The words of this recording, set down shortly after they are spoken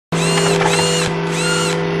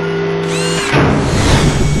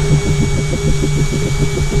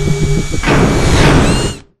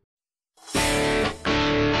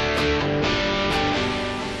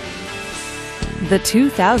The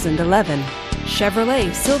 2011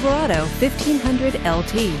 Chevrolet Silverado 1500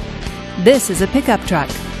 LT. This is a pickup truck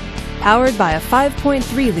powered by a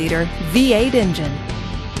 5.3-liter V8 engine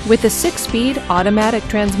with a 6-speed automatic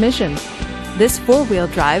transmission. This four-wheel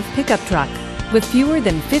drive pickup truck with fewer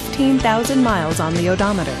than 15,000 miles on the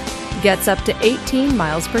odometer gets up to 18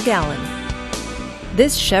 miles per gallon.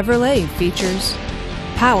 This Chevrolet features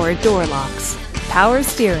power door locks, power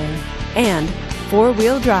steering, and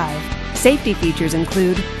four-wheel drive. Safety features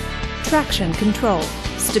include traction control,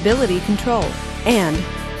 stability control, and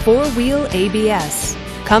four-wheel ABS.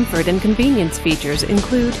 Comfort and convenience features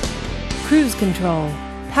include cruise control,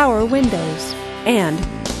 power windows, and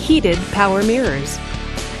heated power mirrors.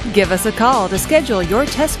 Give us a call to schedule your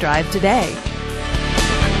test drive today.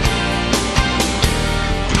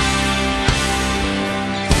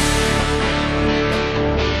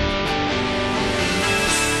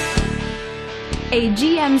 A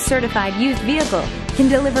GM certified used vehicle can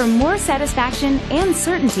deliver more satisfaction and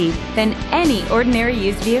certainty than any ordinary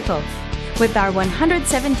used vehicle. With our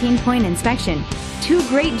 117-point inspection, 2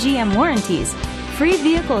 great GM warranties, free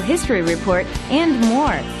vehicle history report, and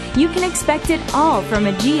more, you can expect it all from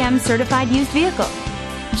a GM certified used vehicle.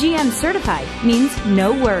 GM certified means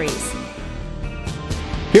no worries.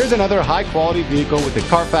 Here's another high-quality vehicle with the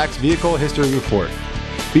Carfax Vehicle History Report.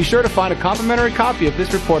 Be sure to find a complimentary copy of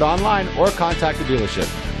this report online or contact the dealership.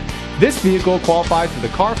 This vehicle qualifies for the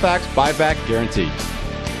Carfax Buyback Guarantee.